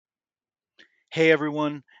Hey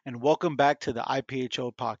everyone, and welcome back to the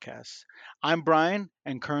IPHO podcast. I'm Brian,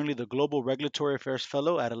 and currently the Global Regulatory Affairs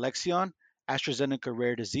Fellow at Alexion, AstraZeneca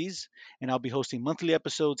Rare Disease, and I'll be hosting monthly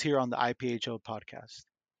episodes here on the IPHO podcast.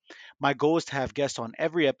 My goal is to have guests on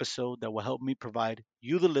every episode that will help me provide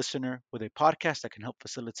you, the listener, with a podcast that can help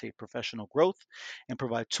facilitate professional growth and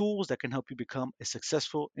provide tools that can help you become a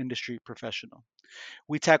successful industry professional.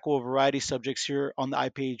 We tackle a variety of subjects here on the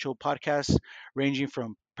IPHO podcast, ranging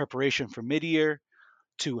from preparation for mid year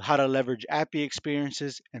to how to leverage API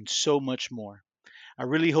experiences, and so much more. I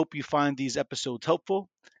really hope you find these episodes helpful.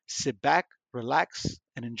 Sit back, relax,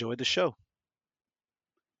 and enjoy the show.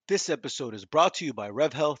 This episode is brought to you by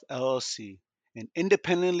Rev Health LLC, an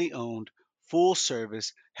independently owned, full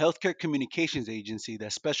service healthcare communications agency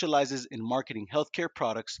that specializes in marketing healthcare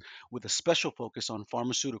products with a special focus on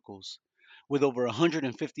pharmaceuticals. With over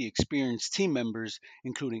 150 experienced team members,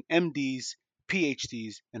 including MDs,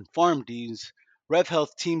 PhDs, and PharmDs, Rev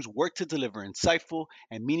Health teams work to deliver insightful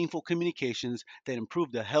and meaningful communications that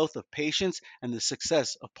improve the health of patients and the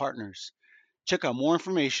success of partners. Check out more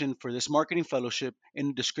information for this marketing fellowship in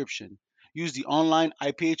the description. Use the online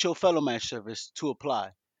IPHO Fellow Match service to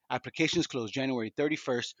apply. Applications close January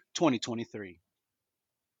 31st, 2023.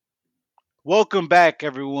 Welcome back,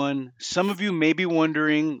 everyone. Some of you may be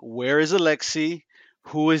wondering, where is Alexi?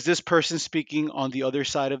 Who is this person speaking on the other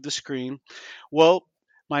side of the screen? Well,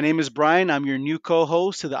 my name is Brian. I'm your new co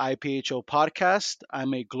host to the IPHO podcast.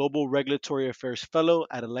 I'm a global regulatory affairs fellow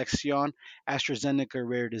at Alexion, AstraZeneca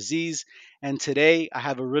Rare Disease. And today I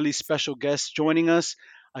have a really special guest joining us,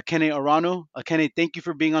 Ekene Oranu. Ekene, thank you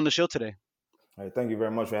for being on the show today. All right, thank you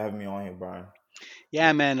very much for having me on here, Brian.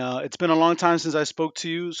 Yeah, man. It's been a long time since I spoke to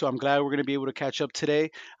you, so I'm glad we're going to be able to catch up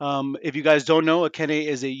today. If you guys don't know, Akene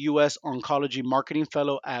is a U.S. Oncology Marketing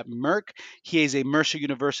Fellow at Merck. He is a Mercer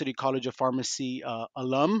University College of Pharmacy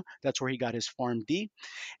alum. That's where he got his PharmD.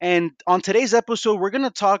 And on today's episode, we're going to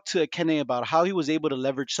talk to Akene about how he was able to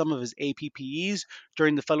leverage some of his APPEs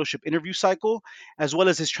during the fellowship interview cycle, as well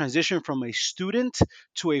as his transition from a student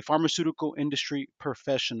to a pharmaceutical industry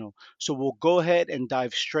professional. So we'll go ahead and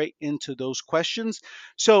dive straight into those questions.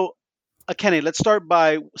 So, Kenny, let's start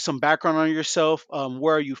by some background on yourself.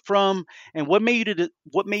 Where are you from, and what made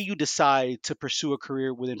you decide to pursue a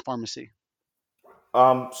career within pharmacy?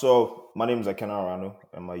 So my name is Ekene Oranu.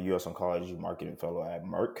 I'm a U.S. Oncology Marketing Fellow at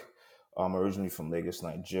Merck. I'm originally from Lagos,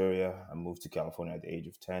 Nigeria. I moved to California at the age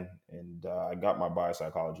of 10, and I got my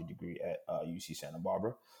biopsychology degree at UC Santa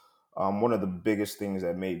Barbara. One of the biggest things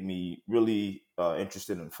that made me really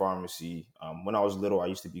interested in pharmacy, when I was little, I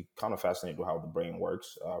used to be kind of fascinated with how the brain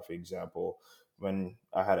works. For example, when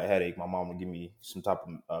I had a headache, my mom would give me some type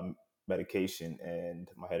of medication and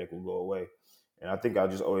my headache would go away. And I think I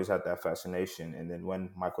just always had that fascination. And then when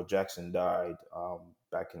Michael Jackson died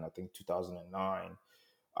back in, I think, 2009,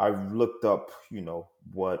 I looked up,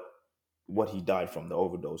 what he died from, the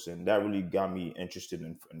overdose, and that really got me interested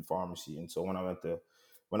in pharmacy. And so when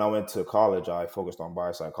I went to college, I focused on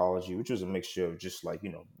biopsychology, which was a mixture of just like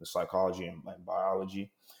the psychology and biology.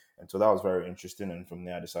 And so that was very interesting. And from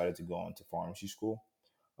there, I decided to go on to pharmacy school,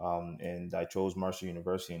 and I chose Mercer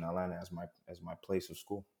University in Atlanta as my place of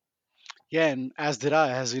school. Yeah, and as did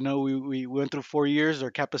I. As you know, we went through 4 years, our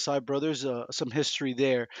Kappa Psi brothers, some history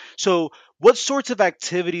there. So, what sorts of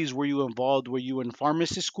activities were you involved? Were you in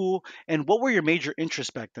pharmacy school, and what were your major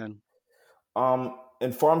interests back then?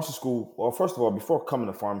 In pharmacy school, well, first of all, before coming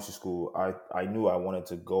to pharmacy school, I knew I wanted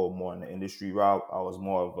to go more in the industry route. I was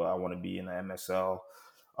more of I want to be in the MSL,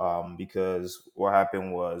 because what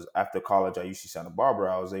happened was after college at UC Santa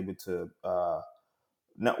Barbara, I was able to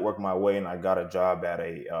network my way, and I got a job at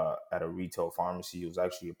a retail pharmacy. It was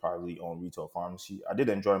actually a privately owned retail pharmacy. I did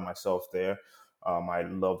enjoy myself there. I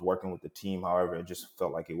loved working with the team. However, it just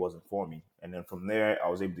felt like it wasn't for me. And then from there, I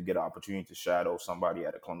was able to get an opportunity to shadow somebody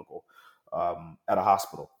at a clinical, at a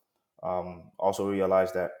hospital. Also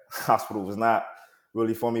realized that hospital was not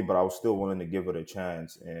really for me, but I was still willing to give it a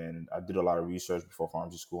chance. And I did a lot of research before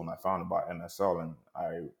pharmacy school, and I found about MSL, and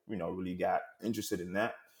I, really got interested in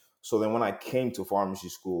that. So then when I came to pharmacy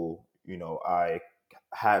school, I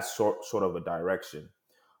had sort of a direction.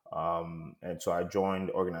 And so I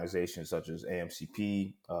joined organizations such as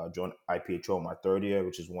AMCP, joined IPHO my third year,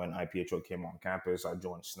 which is when IPHO came on campus. I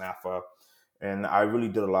joined SNAFA, and I really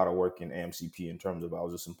did a lot of work in AMCP in terms of I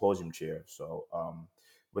was a symposium chair. So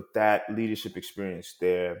with that leadership experience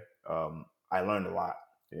there, I learned a lot.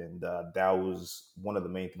 And that was one of the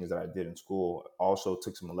main things that I did in school. Also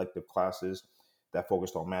took some elective classes that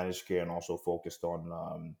focused on managed care and also focused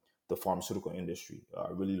on the pharmaceutical industry. I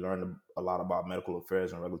really learned a lot about medical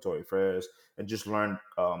affairs and regulatory affairs, and just learned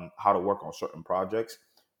how to work on certain projects.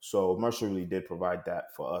 So Mercer really did provide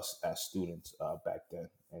that for us as students back then,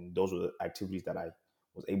 and those were the activities that I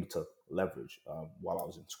was able to leverage while I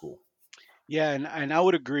was in school. Yeah, and I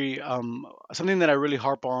would agree. Something that I really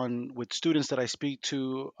harp on with students that I speak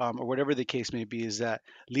to, or whatever the case may be, is that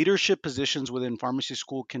leadership positions within pharmacy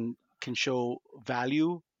school can show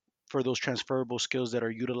value for those transferable skills that are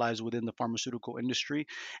utilized within the pharmaceutical industry.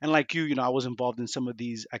 And like you know, I was involved in some of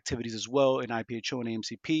these activities as well in IPHO and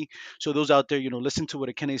AMCP. So those out there, you know, listen to what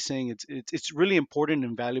Ekene is saying. It's really important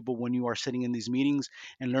and valuable when you are sitting in these meetings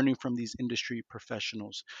and learning from these industry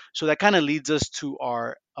professionals. So that kind of leads us to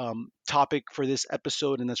our topic for this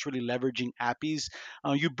episode, and that's really leveraging appies.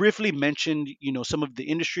 You briefly mentioned, you know, some of the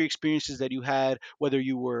industry experiences that you had, whether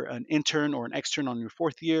you were an intern or an extern on your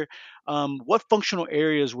fourth year. What functional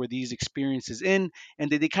areas were these experiences in, and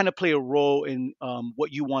did they kind of play a role in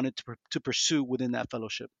what you wanted to pursue within that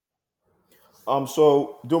fellowship?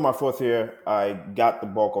 So during my fourth year, I got the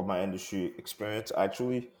bulk of my industry experience.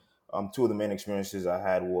 Actually, two of the main experiences I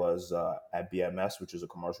had was at BMS, which is a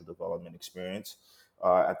commercial development experience.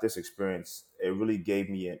 At this experience, it really gave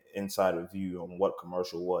me an insider view on what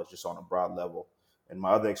commercial was, just on a broad level. And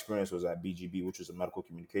my other experience was at BGB, which was a medical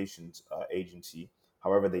communications agency.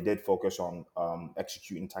 However, they did focus on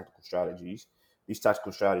executing tactical strategies. These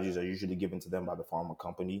tactical strategies are usually given to them by the pharma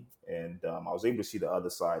company, and I was able to see the other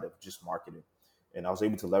side of just marketing, and I was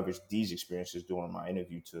able to leverage these experiences during my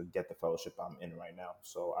interview to get the fellowship I'm in right now.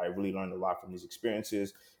 So I really learned a lot from these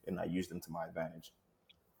experiences, and I used them to my advantage.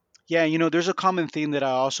 Yeah, you know, there's a common theme that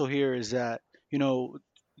I also hear is that, you know,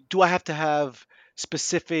 do I have to have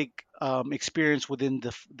specific experience within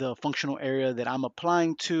the functional area that I'm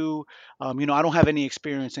applying to? You know, I don't have any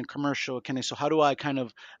experience in commercial, can I? So how do I kind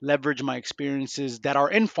of leverage my experiences that are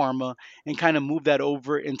in pharma and kind of move that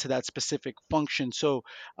over into that specific function? So,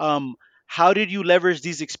 how did you leverage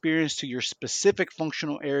these experiences to your specific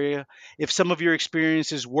functional area if some of your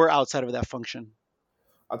experiences were outside of that function?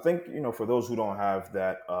 I think, for those who don't have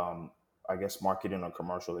that, I guess, marketing or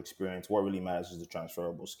commercial experience, what really matters is the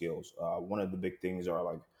transferable skills. One of the big things are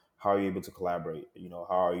like, how are you able to collaborate?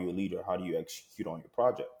 How are you a leader? How do you execute on your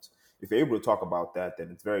projects? If you're able to talk about that, then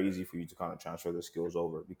it's very easy for you to kind of transfer the skills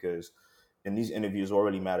over, because in these interviews, what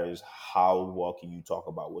really matters is how well can you talk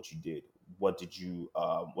about what you did? What did you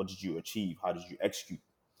achieve? How did you execute?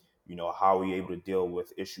 How are you able to deal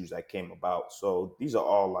with issues that came about? So these are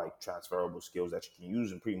all like transferable skills that you can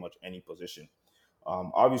use in pretty much any position.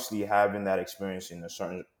 Obviously, having that experience in a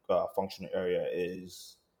certain functional area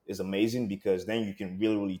is amazing, because then you can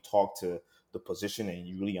really talk to the position and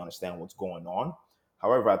you really understand what's going on.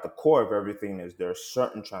 However, at the core of everything is there are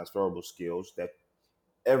certain transferable skills that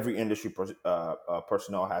every industry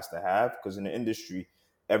personnel has to have, because in the industry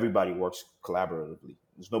everybody works collaboratively.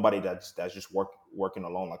 There's nobody that's just working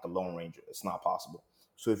alone like a lone ranger. It's not possible.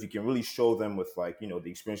 So if you can really show them with, like, the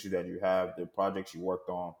experiences that you have, the projects you worked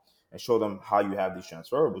on, and show them how you have these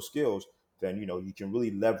transferable skills, then you can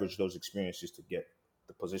really leverage those experiences to get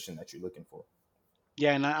the position that you're looking for.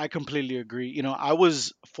 Yeah, and I completely agree. You know, I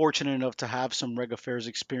was fortunate enough to have some reg affairs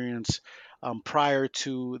experience prior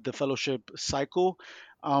to the fellowship cycle,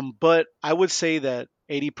 but I would say that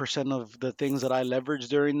 80% of the things that I leveraged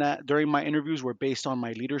during my interviews were based on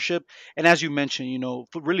my leadership. And as you mentioned, you know,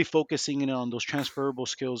 really focusing in on those transferable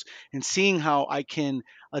skills and seeing how I can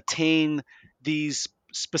attain these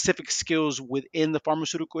specific skills within the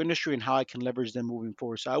pharmaceutical industry and how I can leverage them moving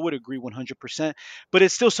forward. So I would agree 100%, but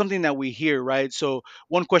it's still something that we hear, right? So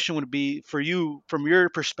one question would be for you, from your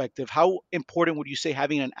perspective, how important would you say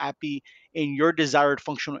having an appy in your desired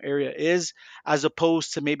functional area is, as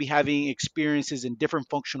opposed to maybe having experiences in different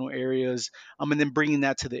functional areas, and then bringing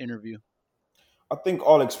that to the interview? I think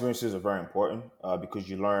all experiences are very important, because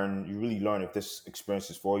you really learn if this experience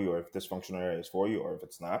is for you, or if this functional area is for you, or if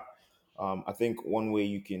it's not. I think one way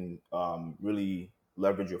you can really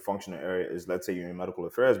leverage your functional area is, let's say you're in medical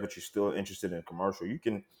affairs, but you're still interested in commercial. You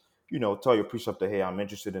can, tell your preceptor, hey, I'm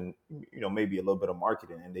interested in, maybe a little bit of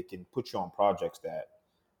marketing, and they can put you on projects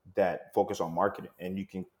that focus on marketing, and you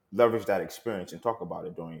can leverage that experience and talk about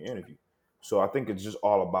it during your interview. So I think it's just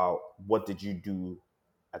all about, what did you do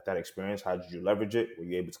at that experience? How did you leverage it? Were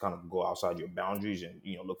you able to kind of go outside your boundaries and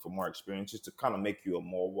look for more experiences to kind of make you a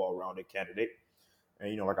more well-rounded candidate?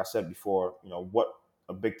 And like I said before, what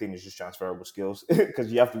a big thing is just transferable skills,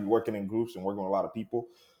 because you have to be working in groups and working with a lot of people.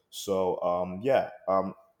 So yeah,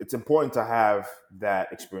 it's important to have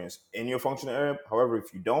that experience in your functional area. However,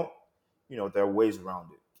 if you don't, there are ways around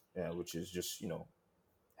it, which is just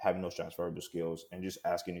having those transferable skills and just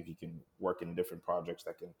asking if you can work in different projects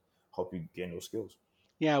that can help you gain those skills.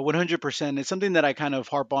 Yeah, 100%. It's something that I kind of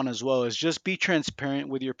harp on as well, is just be transparent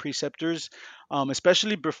with your preceptors,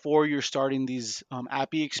 especially before you're starting these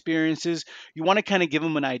appy experiences. You want to kind of give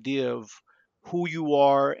them an idea of who you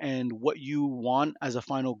are and what you want as a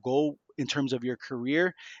final goal in terms of your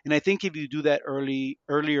career. And I think if you do that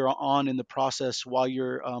earlier on in the process while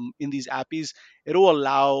you're in these appies, it'll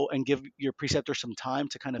allow and give your preceptor some time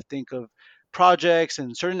to kind of think of projects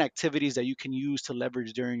and certain activities that you can use to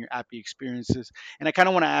leverage during your appy experiences. And I kind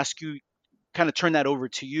of want to ask you, kind of turn that over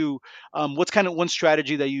to you. What's kind of one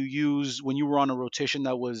strategy that you use when you were on a rotation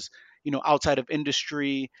that was, outside of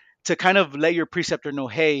industry, to kind of let your preceptor know,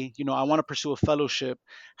 hey, I want to pursue a fellowship.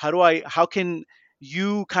 How can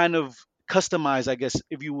you kind of customize, I guess,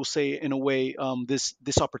 if you will say in a way, this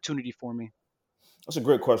opportunity for me? That's a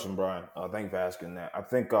great question, Brian. Thank you for asking that. I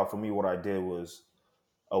think for me, what I did was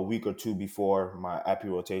a week or two before my appy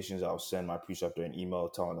rotations, I'll send my preceptor an email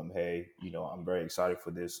telling them, "Hey, I'm very excited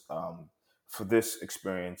for this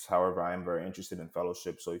experience. However, I am very interested in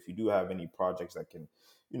fellowship. So if you do have any projects that can,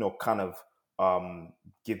 kind of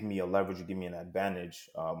give me a leverage or give me an advantage,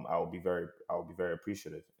 I will be very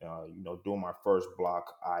appreciative. During my first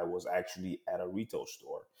block, I was actually at a retail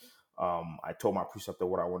store. I told my preceptor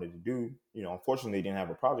what I wanted to do. Unfortunately, they didn't have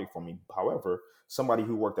a project for me. However, somebody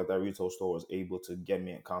who worked at that retail store was able to get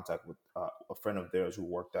me in contact with a friend of theirs who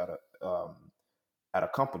worked at a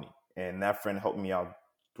company, and that friend helped me out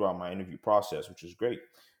throughout my interview process, which is great.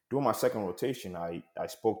 During my second rotation, I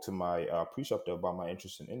spoke to my preceptor about my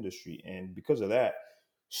interest in industry, and because of that,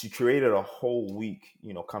 she created a whole week,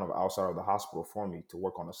 kind of outside of the hospital for me to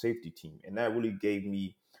work on a safety team, and that really gave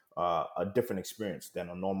me a different experience than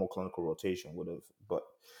a normal clinical rotation would have. But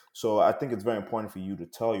so I think it's very important for you to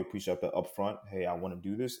tell your preceptor up front, hey, I want to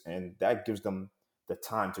do this, and that gives them the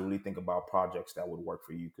time to really think about projects that would work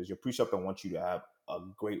for you, because your preceptor wants you to have a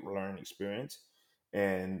great learning experience.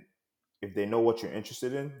 And if they know what you're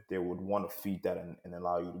interested in, they would want to feed that and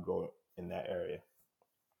allow you to grow in that area.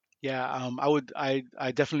 Yeah,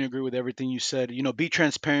 I definitely agree with everything you said. Be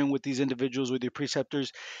transparent with these individuals, with your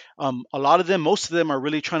preceptors. A lot of them, most of them, are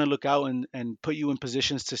really trying to look out and put you in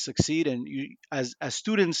positions to succeed. And you, as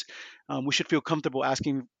students, we should feel comfortable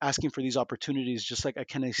asking for these opportunities, just like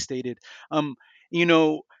Akene stated. Um, you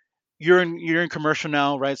know, you're in commercial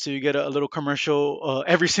now, right? So you get a little commercial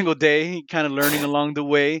every single day, kind of learning along the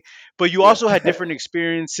way. But you Yeah. also had different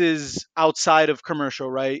experiences outside of commercial,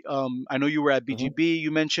 right? I know you were at hmm BGB, you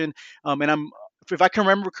mentioned, and if I can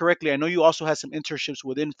remember correctly, I know you also had some internships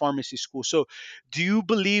within pharmacy school. So, do you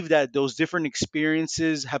believe that those different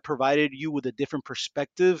experiences have provided you with a different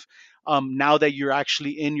perspective now that you're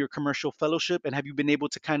actually in your commercial fellowship, and have you been able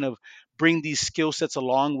to kind of bring these skill sets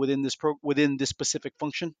along within within this specific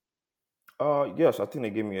function? Yes, I think they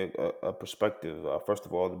gave me a perspective. First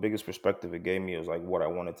of all, the biggest perspective it gave me was like what I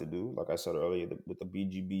wanted to do. Like I said earlier, with the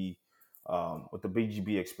BGB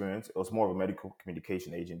experience, it was more of a medical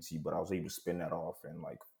communication agency, but I was able to spin that off and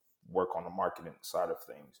like work on the marketing side of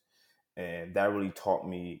things. And that really taught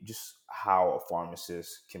me just how a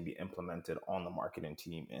pharmacist can be implemented on the marketing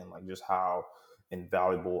team, and like just how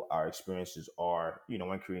invaluable our experiences are,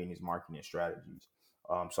 when creating these marketing strategies.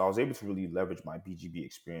 So I was able to really leverage my BGB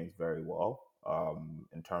experience very well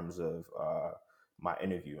in terms of my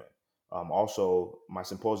interviewing. Also, my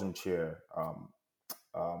symposium chair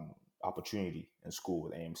opportunity in school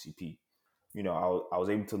with AMCP. I was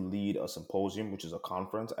able to lead a symposium, which is a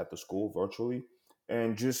conference at the school virtually,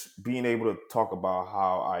 and just being able to talk about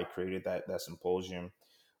how I created that symposium,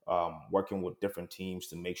 working with different teams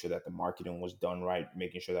to make sure that the marketing was done right,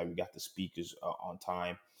 making sure that we got the speakers on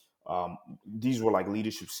time. These were like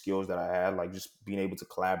leadership skills that I had, like just being able to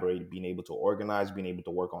collaborate, being able to organize, being able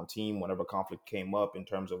to work on team whenever conflict came up in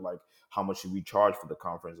terms of like how much should we charge for the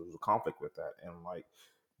conference. There was a conflict with that, and like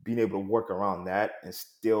being able to work around that and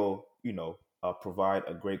still, provide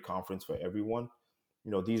a great conference for everyone.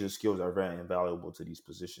 These are skills that are very invaluable to these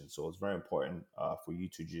positions. So it's very important for you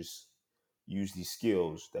to just use these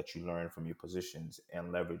skills that you learn from your positions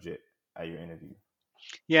and leverage it at your interview.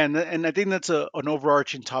 Yeah, and I think that's an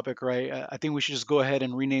overarching topic, right? I think we should just go ahead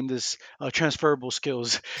and rename this transferable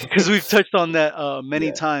skills because we've touched on that many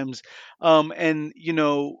Yeah. times. And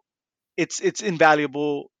it's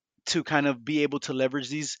invaluable to kind of be able to leverage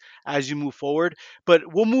these as you move forward. But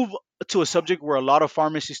we'll move to a subject where a lot of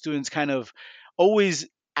pharmacy students kind of always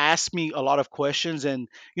ask me a lot of questions. And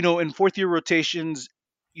in fourth year rotations,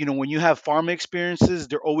 when you have pharma experiences,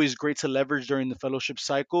 they're always great to leverage during the fellowship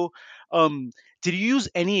cycle. um, did you use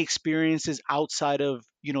any experiences outside of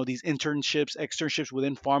these internships, externships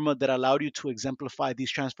within pharma that allowed you to exemplify these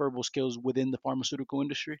transferable skills within the pharmaceutical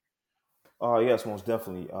industry? Yes, most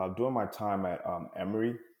definitely. During my time at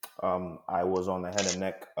Emory, I was on the head and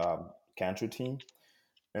neck cancer team,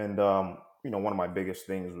 and one of my biggest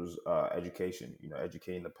things was education.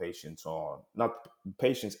 Educating the patients on not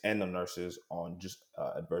patients and the nurses on just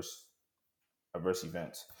adverse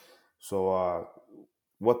events. So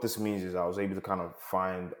what this means is I was able to kind of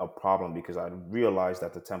find a problem because I realized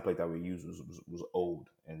that the template that we used was old,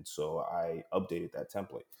 and so I updated that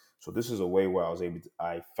template. So this is a way where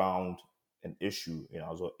I found an issue, and I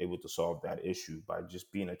was able to solve that issue by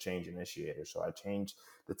just being a change initiator. So I changed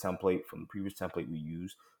the template from the previous template we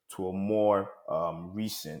used to a more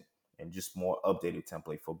recent and just more updated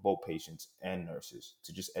template for both patients and nurses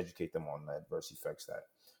to just educate them on the adverse effects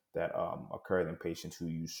that occur in patients who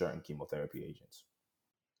use certain chemotherapy agents.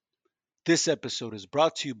 This episode is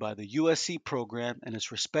brought to you by the USC program and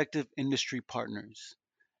its respective industry partners: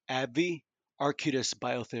 AbbVie, Arcutis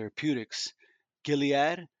Biotherapeutics,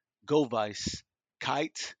 Gilead, Govice,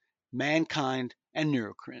 Kite, Mankind, and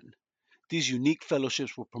Neurocrine. These unique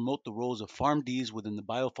fellowships will promote the roles of PharmDs within the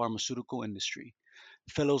biopharmaceutical industry.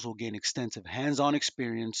 Fellows will gain extensive hands on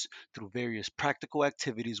experience through various practical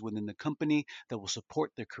activities within the company that will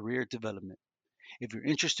support their career development. If you're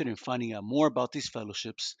interested in finding out more about these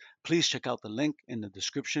fellowships, please check out the link in the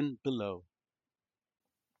description below.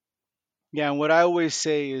 Yeah, and what I always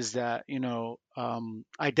say is that,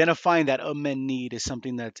 identifying that unmet need is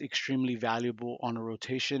something that's extremely valuable on a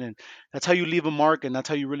rotation. And that's how you leave a mark, and that's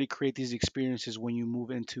how you really create these experiences when you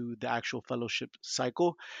move into the actual fellowship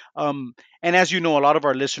cycle. And as you know, a lot of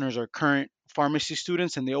our listeners are current pharmacy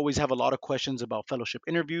students, and they always have a lot of questions about fellowship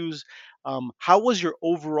interviews. How was your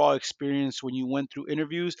overall experience when you went through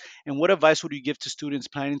interviews, and what advice would you give to students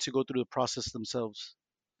planning to go through the process themselves?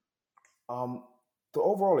 Um, the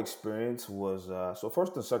overall experience was so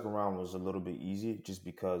first and second round was a little bit easy just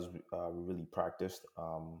because we really practiced.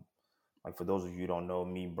 Like for those of you who don't know,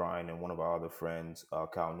 me, Brian, and one of our other friends,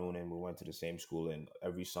 Cal Noonan, we went to the same school, and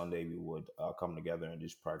every Sunday we would come together and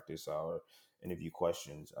just practice our interview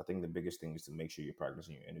questions. I think the biggest thing is to make sure you're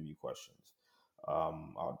practicing your interview questions. I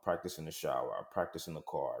would practice in the shower, I practice in the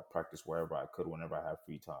car, I practice wherever I could, whenever I have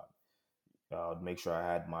free time. Make sure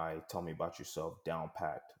I had my "tell me about yourself" down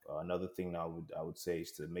packed. Another thing I would say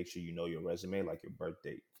is to make sure you know your resume, like your birth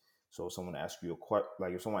date. So if someone asks you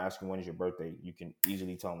if someone asks you when is your birthday, you can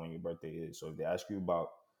easily tell them when your birthday is. So if they ask you about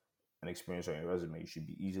an experience on your resume, you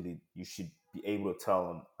should be able to tell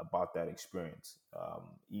them about that experience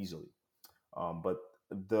easily. But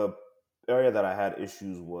the area that I had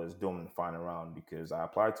issues was doing the final round because I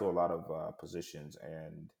applied to a lot of positions,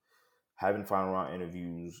 and having final round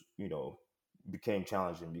interviews, became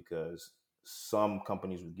challenging because some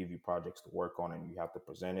companies would give you projects to work on and you have to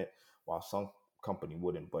present it, while some company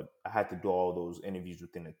wouldn't. But I had to do all those interviews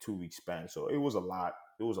within a 2 week span, so it was a lot.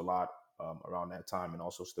 It was a lot around that time, and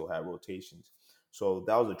also still had rotations. So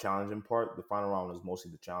that was the challenging part. The final round was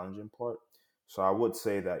mostly the challenging part. So I would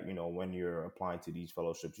say that when you're applying to these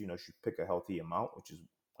fellowships, you should pick a healthy amount, which is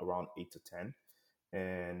around 8 to 10,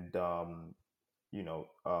 and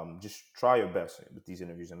just try your best with these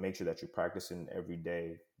interviews and make sure that you're practicing every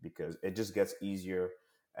day because it just gets easier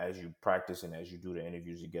as you practice and as you do the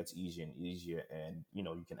interviews. It gets easier and easier, and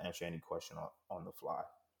you can answer any question on the fly.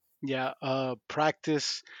 Yeah,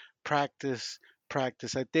 practice, practice,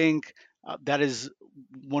 practice. I think that is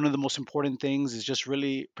one of the most important things is just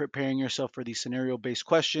really preparing yourself for these scenario-based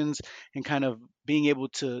questions and kind of being able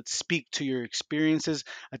to speak to your experiences.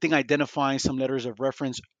 I think identifying some letters of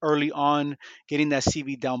reference early on, getting that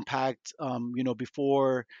CV down packed,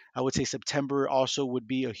 before I would say September also would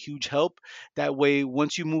be a huge help. That way,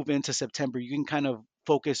 once you move into September, you can kind of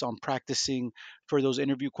focus on practicing for those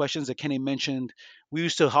interview questions that Kenny mentioned. We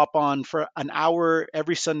used to hop on for an hour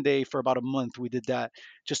every Sunday for about a month. We did that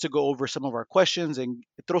just to go over some of our questions and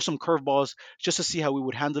throw some curveballs just to see how we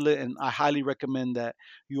would handle it. And I highly recommend that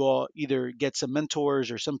you all either get some mentors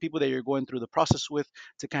or some people that you're going through the process with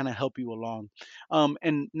to kind of help you along.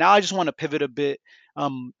 And now I just want to pivot a bit.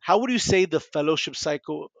 How would you say the fellowship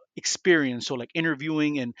cycle experience, so like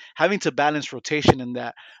interviewing and having to balance rotation and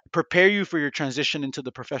that, prepare you for your transition into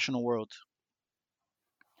the professional world?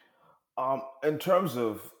 In terms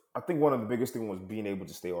of, I think one of the biggest thing was being able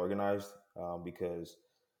to stay organized because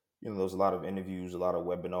there's a lot of interviews, a lot of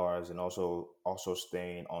webinars, and also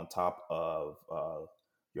staying on top of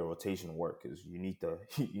your rotation work because you need to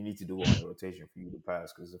you need to do on your rotation for you to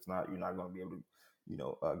pass. Because if not, you're not going to be able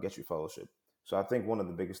to get your fellowship. So I think one of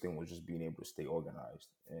the biggest thing was just being able to stay organized,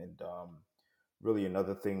 and really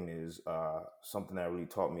another thing is something that really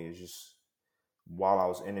taught me is just while I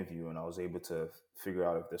was interviewing, I was able to figure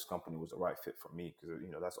out if this company was the right fit for me, because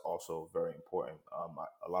that's also very important.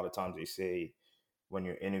 A lot of times they say when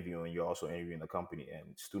you're interviewing, you're also interviewing the company, and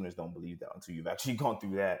students don't believe that until you've actually gone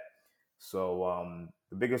through that. So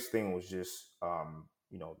the biggest thing was just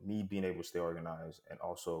me being able to stay organized, and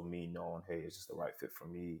also me knowing, hey, is this the right fit for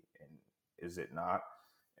me, and is it not?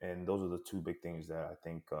 And those are the two big things that I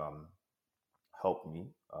think helped me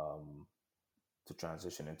to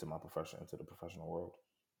transition into the professional world.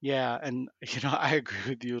 Yeah, and I agree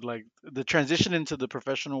with you. Like the transition into the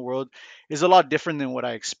professional world is a lot different than what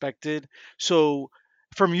I expected. So,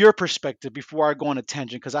 from your perspective, before I go on a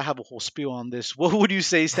tangent, because I have a whole spiel on this, what would you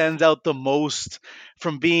say stands out the most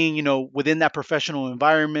from being, within that professional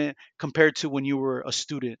environment compared to when you were a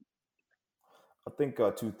student? I think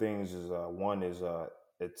two things is one is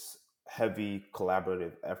it's heavy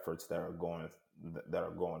collaborative efforts that are going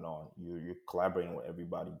on. You're collaborating with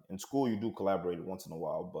everybody. In school, you do collaborate once in a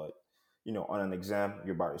while, but on an exam,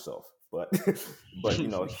 you're by yourself. But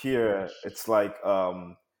here it's like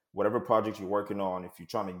whatever project you're working on. If you're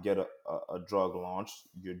trying to get a drug launched,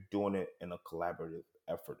 you're doing it in a collaborative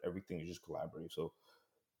effort. Everything is just collaborative. So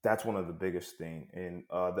that's one of the biggest thing. And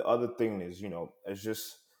the other thing is, it's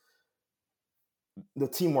just the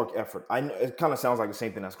teamwork effort. I know it kind of sounds like the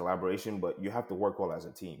same thing as collaboration, but you have to work well as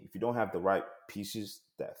a team. If you don't have the right pieces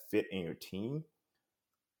that fit in your team,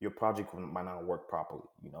 your project might not work properly.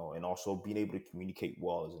 And also being able to communicate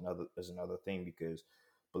well is another thing, because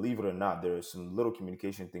believe it or not, there are some little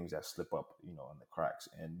communication things that slip up, in the cracks,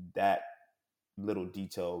 and that little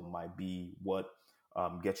detail might be what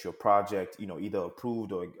gets your project, either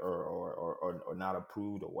approved or not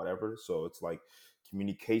approved or whatever. So it's like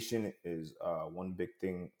communication is one big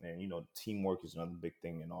thing, and teamwork is another big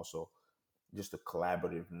thing, and also just the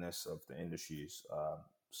collaborativeness of the industry is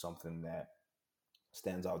something that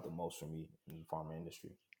stands out the most for me in the pharma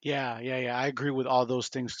industry. Yeah, yeah, yeah. I agree with all those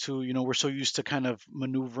things too. We're so used to kind of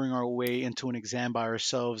maneuvering our way into an exam by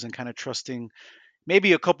ourselves and kind of trusting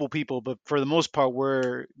maybe a couple people, but for the most part,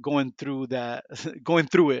 we're going through that, going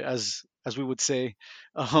through it as we would say,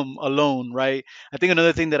 alone, right? I think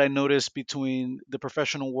another thing that I noticed between the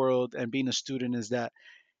professional world and being a student is that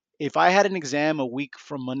if I had an exam a week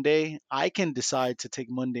from Monday, I can decide to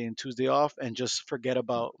take Monday and Tuesday off and just forget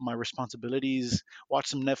about my responsibilities, watch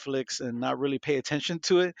some Netflix, and not really pay attention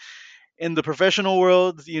to it. In the professional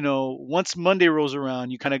world, once Monday rolls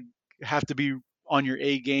around, you kind of have to be on your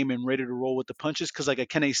A game and ready to roll with the punches. Because, like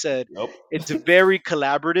Akene said, Yep. it's very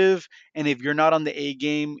collaborative, and if you're not on the A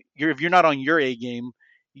game, if you're not on your A game,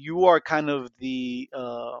 you are kind of the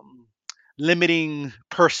limiting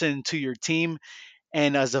person to your team.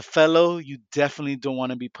 And as a fellow, you definitely don't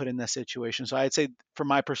want to be put in that situation. So I'd say, from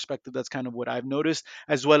my perspective, that's kind of what I've noticed,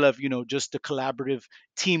 as well as just the collaborative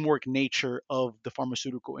teamwork nature of the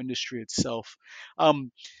pharmaceutical industry itself.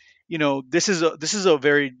 Um, this is a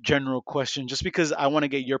very general question, just because I want to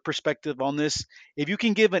get your perspective on this. If you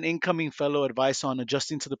can give an incoming fellow advice on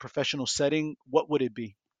adjusting to the professional setting, what would it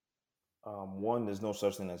be? One, there's no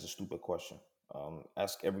such thing as a stupid question.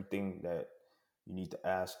 Ask everything that you need to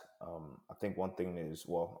ask. I think one thing is,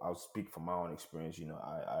 well, I'll speak from my own experience.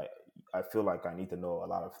 I feel like I need to know a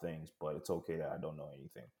lot of things, but it's okay that I don't know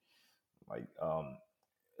anything. Like,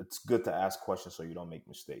 it's good to ask questions so you don't make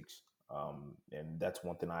mistakes. And that's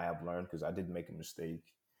one thing I have learned, because I did make a mistake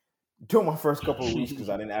during my first couple of weeks, because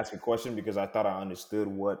I didn't ask a question because I thought I understood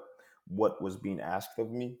what was being asked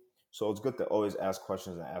of me. So it's good to always ask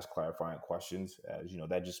questions and ask clarifying questions, as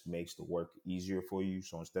that just makes the work easier for you.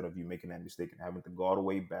 So instead of you making that mistake and having to go all the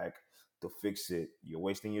way back to fix it, you're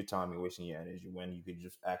wasting your time, you're wasting your energy, when you could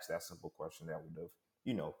just ask that simple question that would have,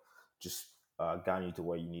 you know, just gotten you to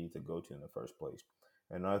where you needed to go to in the first place.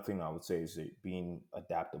 Another thing I would say is being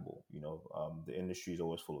adaptable. The industry is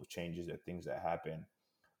always full of changes. There are things that happen.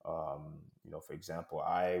 For example,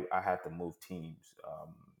 I had to move teams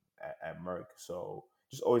at Merck, so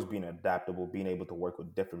just always being adaptable, being able to work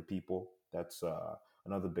with different people. That's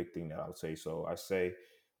another big thing that I would say. So I say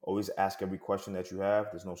always ask every question that you have.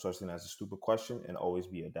 There's no such thing as a stupid question, and always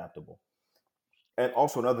be adaptable. And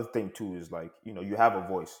also another thing too is, like, you have a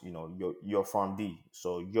voice. You're PharmD,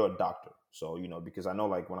 so you're a doctor. So because I know,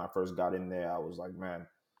 like, when I first got in there, I was like, man,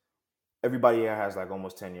 everybody here has like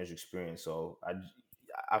almost 10 years experience, so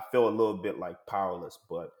I feel a little bit like powerless.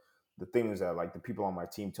 But the thing is that, like, the people on my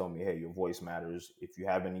team tell me, hey, your voice matters. If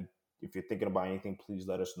you're thinking about anything, please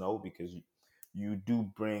let us know, because you do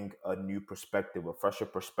bring a new perspective, a fresher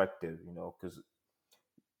perspective, because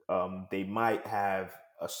they might have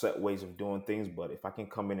a set ways of doing things, but if I can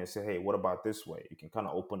come in and say, hey, what about this way, you can kind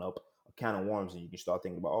of open up a can of worms, and you can start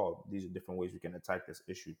thinking about, oh, these are different ways we can attack this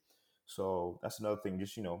issue. So that's another thing.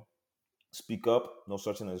 Just speak up. No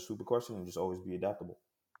such thing as a stupid question, and just always be adaptable.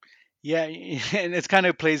 Yeah, and it's kind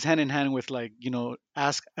of plays hand in hand with like,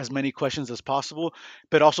 ask as many questions as possible,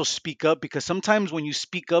 but also speak up because sometimes when you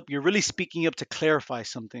speak up, you're really speaking up to clarify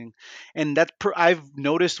something. And I've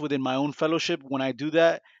noticed within my own fellowship when I do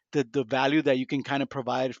that, the value that you can kind of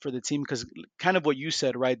provide for the team because kind of what you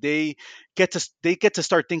said, right? They get to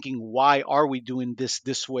start thinking, why are we doing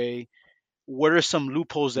this way? What are some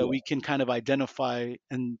loopholes that Yeah, we can kind of identify?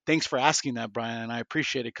 And thanks for asking that, Brian. I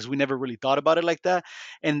appreciate it because we never really thought about it like that.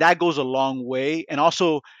 And that goes a long way. And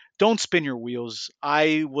also, don't spin your wheels.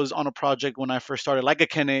 I was on a project when I first started, like a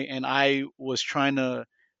Ekene, and I was trying to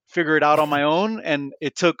figure it out on my own. And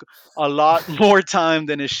it took a lot more time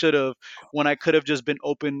than it should have when I could have just been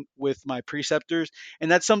open with my preceptors.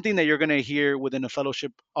 And that's something that you're going to hear within a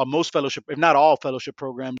fellowship, most fellowship, if not all fellowship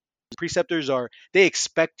programs. Preceptors are they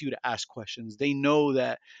expect you to ask questions. They know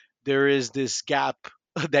that there is this gap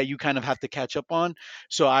that you kind of have to catch up on.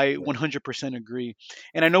 So I yeah. 100% agree.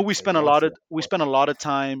 And I know we They spent a want lot you of to ask we spent a questions. lot of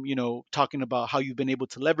time, talking about how you've been able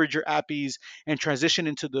to leverage your appies and transition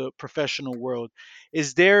into the professional world.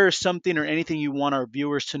 Is there something or anything you want our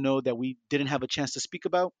viewers to know that we didn't have a chance to speak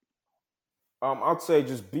about? I'd say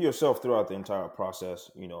just be yourself throughout the entire process.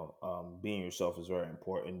 Being yourself is very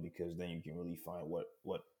important because then you can really find what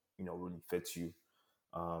really fits you.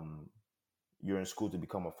 Um, you're in school to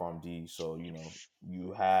become a PharmD, so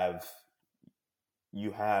you have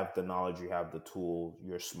the knowledge, you have the tool,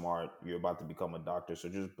 you're smart, you're about to become a doctor. So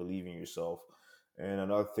just believe in yourself. And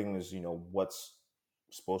another thing is, what's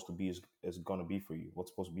supposed to be is going to be for you.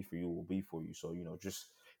 What's supposed to be for you will be for you. So,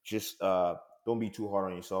 just don't be too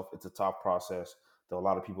hard on yourself. It's a tough process. There are a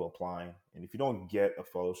lot of people applying. And if you don't get a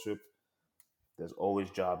fellowship, there's always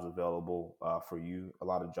jobs available for you. A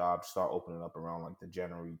lot of jobs start opening up around like the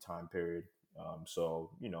January time period.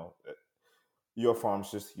 So, you're a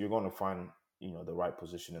pharmacist, you're going to find the right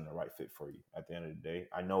position and the right fit for you at the end of the day.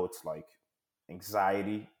 I know it's like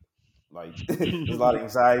anxiety, like there's a lot of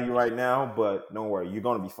anxiety right now, but don't worry, you're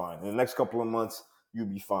going to be fine in the next couple of months. You'll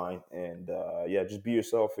be fine. And yeah, just be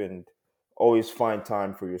yourself and always find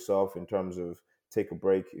time for yourself in terms of take a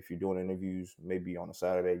break. If you're doing interviews, maybe on a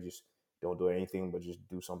Saturday, just don't do anything but just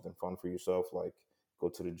do something fun for yourself, like go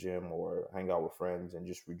to the gym or hang out with friends and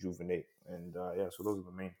just rejuvenate. And yeah, so those are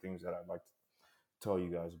the main things that I'd like to tell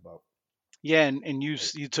you guys about. Yeah, and you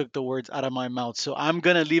took the words out of my mouth. So I'm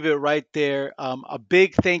gonna leave it right there. A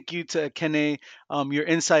big thank you to Kene. Your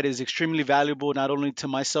insight is extremely valuable, not only to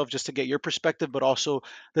myself just to get your perspective, but also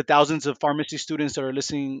the thousands of pharmacy students that are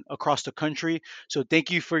listening across the country. So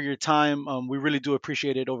thank you for your time. We really do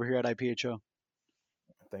appreciate it over here at IPHO.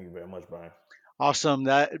 Thank you very much, Brian. Awesome.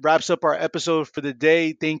 That wraps up our episode for the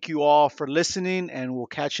day. Thank you all for listening, and we'll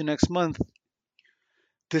catch you next month.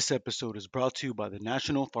 This episode is brought to you by the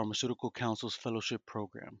National Pharmaceutical Council's Fellowship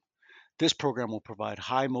Program. This program will provide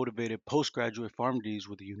high motivated postgraduate PharmDs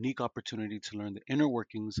with a unique opportunity to learn the inner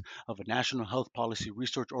workings of a national health policy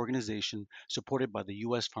research organization supported by the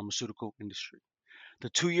U.S. pharmaceutical industry. The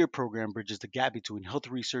 2 year program bridges the gap between health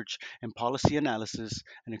research and policy analysis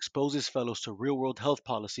and exposes fellows to real world health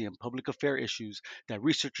policy and public affairs issues that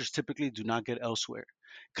researchers typically do not get elsewhere.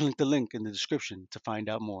 Click the link in the description to find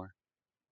out more.